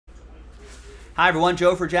Hi everyone,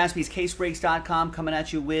 Joe for JaspysCaseBreaks.com coming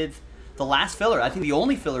at you with the last filler. I think the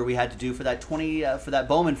only filler we had to do for that for that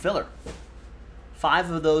Bowman filler. 5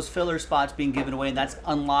 of those filler spots being given away, and that's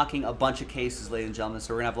unlocking a bunch of cases, ladies and gentlemen.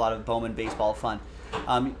 So we're gonna have a lot of Bowman baseball fun.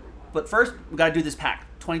 But first, we gotta do this pack.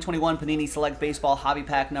 2021 Panini Select Baseball Hobby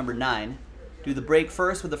Pack number 9. Do the break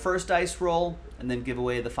first with the first dice roll, and then give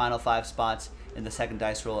away the final 5 spots in the second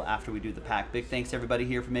dice roll after we do the pack. Big thanks to everybody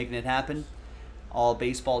here for making it happen. All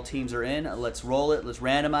baseball teams are in. Let's roll it. Let's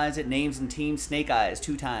randomize it. Names and teams. Snake Eyes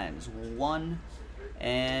 2 times. 1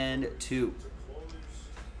 and 2.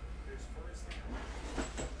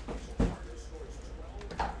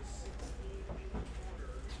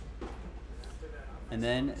 And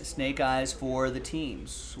then Snake Eyes for the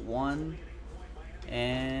teams. 1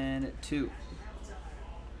 and 2.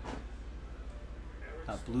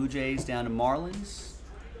 Blue Jays down to Marlins.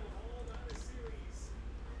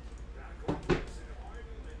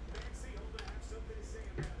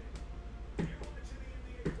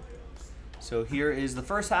 So here is the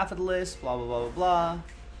first half of the list, blah, blah, blah, blah, blah. And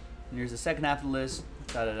here's the second half of the list,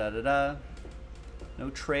 da, da, da, da, da. No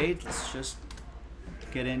trade, let's just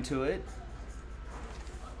get into it.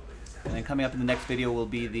 And then coming up in the next video will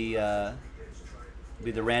be the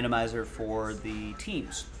randomizer for the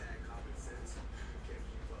teams.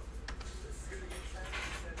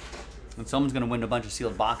 And someone's going to win a bunch of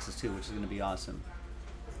sealed boxes too, which is going to be awesome.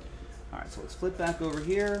 All right, so let's flip back over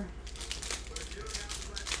here.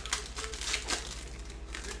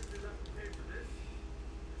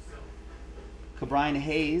 Brian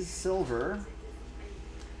Hayes, silver.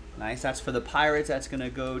 Nice, that's for the Pirates. That's going to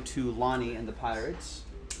go to Lonnie and the Pirates.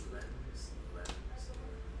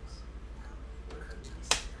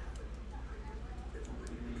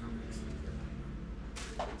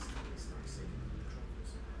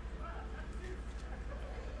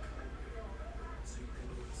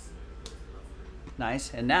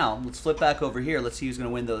 Nice, and now let's flip back over here. Let's see who's going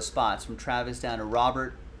to win those spots. From Travis down to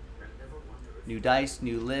Robert. New dice,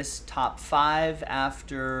 new list, top 5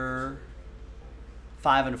 after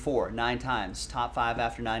 5 and 4, 9 times. Top 5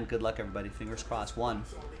 after 9. Good luck, everybody. Fingers crossed. 1,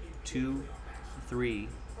 2, 3,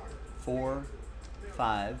 4,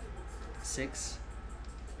 5, 6,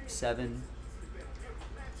 7,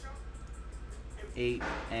 8,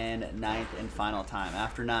 and 9th and final time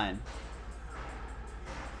after 9.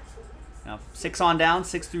 Now 6 on down,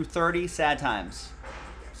 6 through 30, sad times.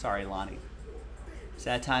 Sorry, Lonnie.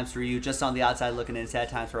 Sad times for you, just on the outside looking in. Sad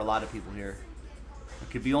times for a lot of people here. It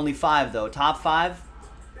could be only 5 though. Top 5,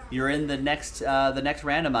 you're in the next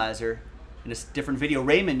randomizer in a different video.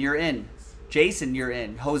 Raymond, you're in. Jason, you're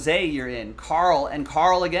in. Jose, you're in. Carl, and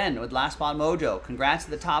Carl again with Last Spot Mojo. Congrats to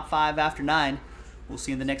the top 5 after 9. We'll see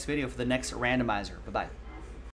you in the next video for the next randomizer. Bye-bye.